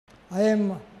I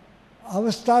am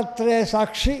Avastatraya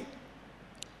Sakshi.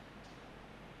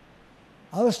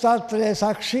 Avastatraya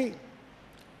Sakshi.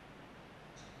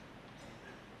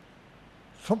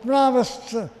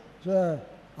 Swapnavastha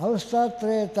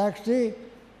Avastatraya Sakshi.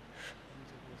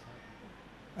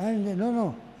 And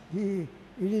no, it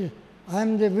is, I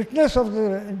am the witness of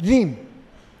the dream.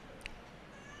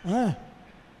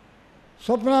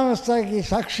 Swapnavastha ki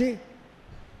Sakshi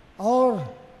और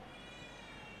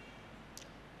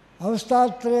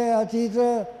अवस्थात्रय अतीत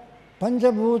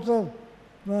पंचभूत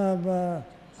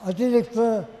अतिरिक्त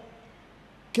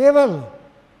केवल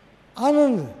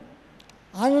आनंद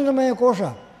आनंदमय कोश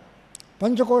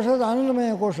पंचकोश आनंदमय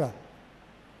कोश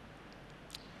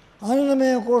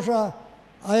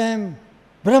I am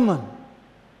Brahman.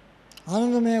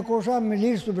 Anandamaya kosha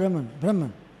leads to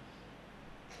Brahman.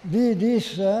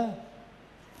 This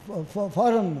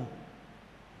form.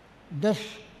 Thus,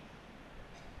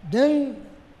 then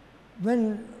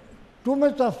when too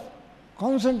much of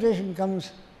concentration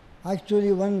comes,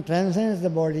 actually one transcends the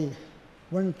body,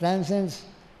 one transcends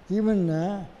even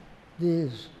the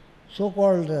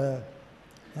so-called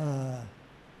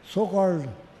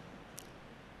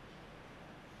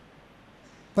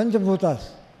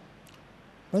Panchabhutas.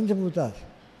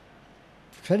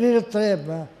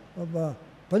 Shariratraya,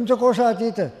 Panchakosha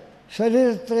Atita,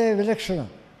 Shariratraya Vilakshana.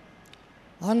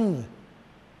 Anand.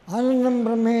 Anandam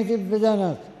Brahmeti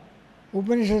Vedanat.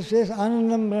 Upanishad says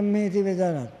Anandam Brahmeti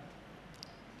Vedanat.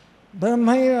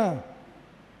 Brahmaiva,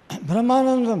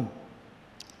 Brahmanandam.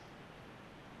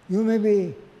 You may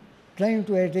be trying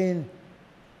to attain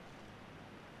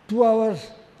 2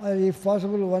 hours, or if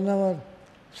possible 1 hour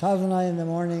sadhana in the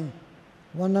morning,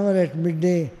 1 hour at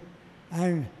midday,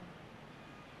 and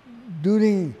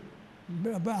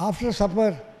after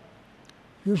supper,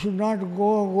 you should not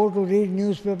go to read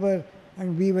newspaper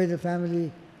and be by the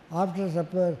family. After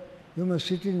supper, you must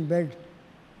sit in bed.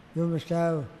 You must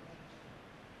have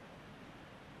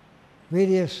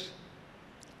various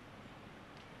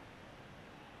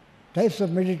types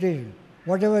of meditation.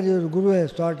 Whatever your Guru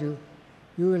has taught you,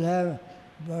 you will have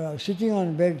sitting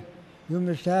on bed. You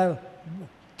must have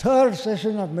 3rd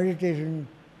session of meditation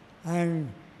and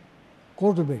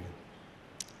go to bed.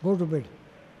 Go to bed.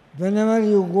 Whenever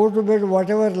you go to bed,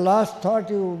 whatever last thought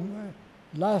you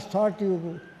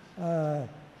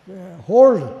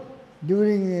hold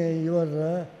during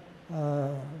your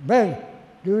bed,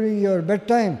 during your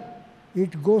bedtime,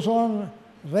 it goes on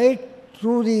right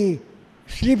through the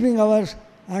sleeping hours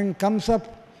and comes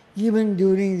up even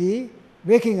during the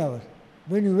waking hours.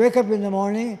 When you wake up in the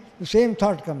morning, the same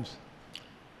thought comes.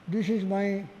 This is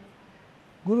my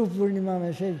Guru Purnima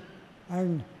message,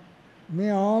 and may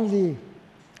all the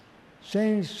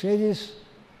saints, sages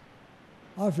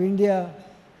of India,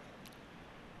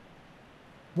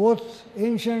 both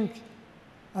ancient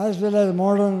as well as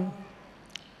modern,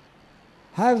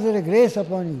 have their grace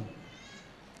upon you,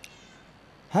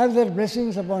 have their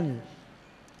blessings upon you.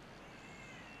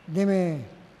 They may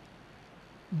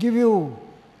give you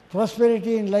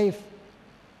prosperity in life,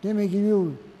 they may give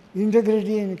you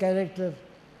integrity in character,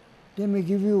 they may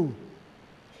give you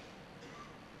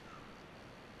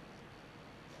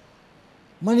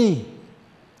money,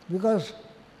 because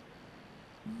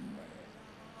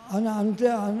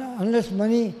unless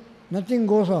money, nothing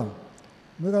goes on,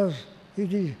 because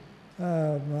it is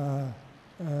a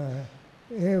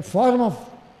form of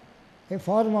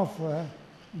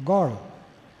God,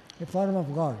 a form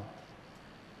of God.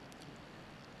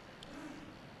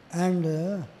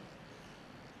 And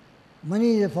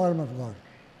money is a form of God.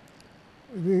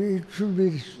 It should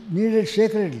be needed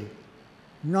sacredly,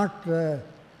 not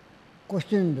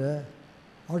questioned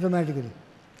automatically,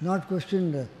 not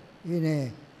questioned in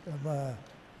a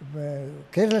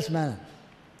careless manner.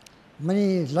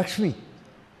 Money is Lakshmi.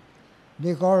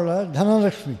 They call her Dhana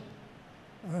Lakshmi.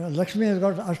 Lakshmi has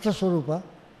got Ashtaswarupa,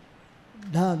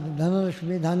 Dhana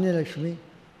Lakshmi, Dhanya Lakshmi,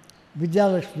 Vidya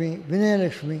Lakshmi, Vinaya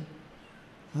Lakshmi,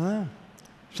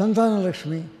 Santana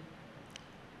Lakshmi,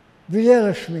 Vijaya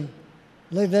Lakshmi.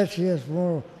 Like that she has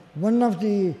more. One of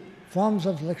the forms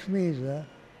of Lakshmi is there,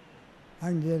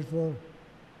 and therefore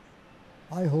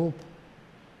I hope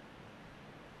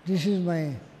this is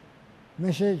my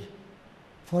message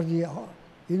for the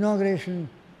inauguration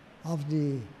of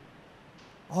the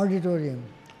auditorium.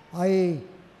 I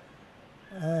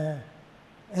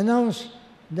announce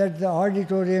that the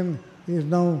auditorium is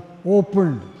now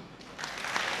opened.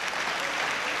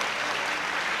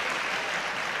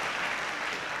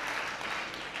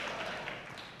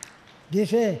 They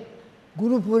say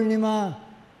Guru Purnima,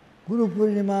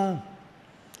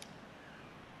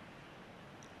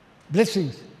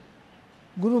 blessings.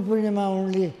 Guru Purnima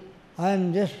only I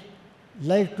am just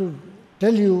like to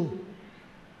tell you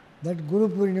that Guru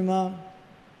Purnima,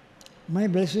 my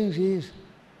blessings is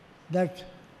that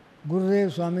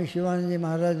Gurudev Swami Sivananda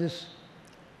Maharaj's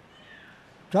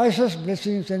choicest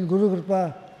blessings and Guru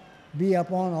Kripa be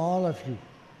upon all of you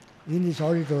in this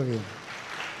auditorium.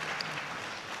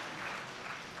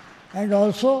 And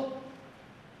also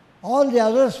all the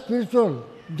other spiritual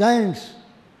giants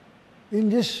in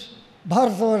this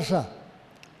Bharatavarsha,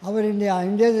 our India.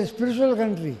 India is a spiritual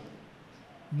country.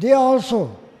 They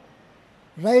also,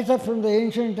 right up from the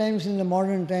ancient times in the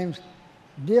modern times,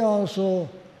 they also,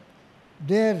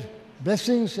 their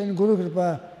blessings and Guru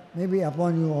Kripa may be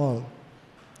upon you all.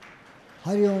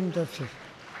 Hari Om Tat Sat.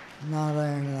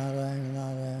 Narayana, Narayana,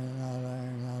 Narayana,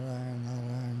 Narayana, Narayana.